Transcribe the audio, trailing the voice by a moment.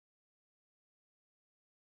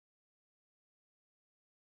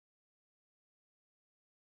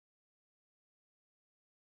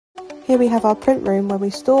Here we have our print room where we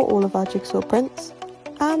store all of our jigsaw prints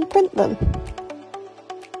and print them.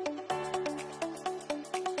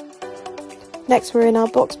 Next we're in our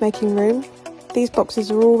box making room. These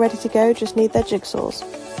boxes are all ready to go, just need their jigsaws.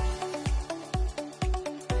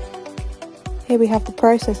 Here we have the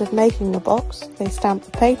process of making the box. They stamp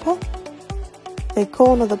the paper, they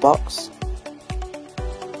corner the box.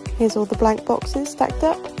 Here's all the blank boxes stacked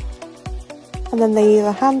up. And then they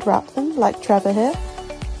either hand wrap them, like Trevor here,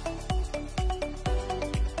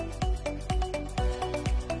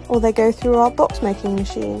 or they go through our box making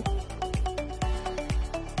machine.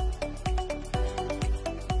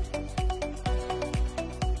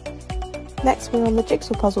 Next we're on the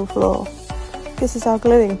jigsaw puzzle floor. This is our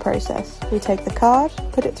gluing process. We take the card,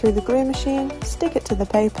 put it through the glue machine, stick it to the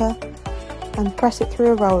paper and press it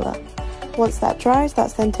through a roller. Once that dries,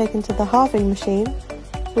 that's then taken to the halving machine,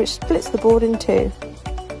 which splits the board in two.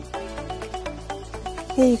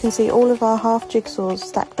 Here you can see all of our half jigsaws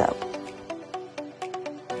stacked up.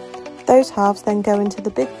 Those halves then go into the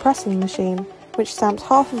big pressing machine, which stamps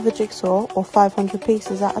half of the jigsaw, or 500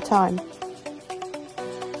 pieces at a time.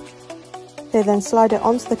 They then slide it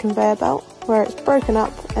onto the conveyor belt, where it's broken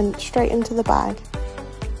up and straight into the bag.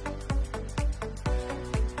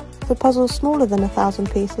 For puzzles smaller than 1,000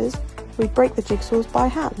 pieces, we break the jigsaws by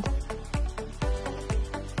hand.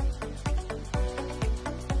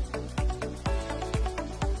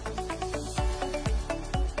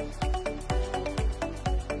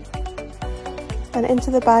 And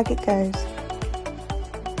into the bag it goes.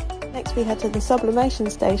 Next we head to the sublimation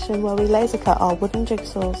station where we laser cut our wooden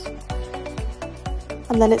jigsaws.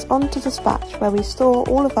 And then it's on to dispatch where we store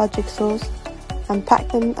all of our jigsaws and pack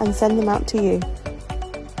them and send them out to you.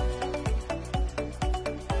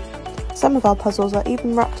 Some of our puzzles are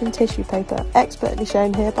even wrapped in tissue paper, expertly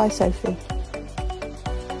shown here by Sophie.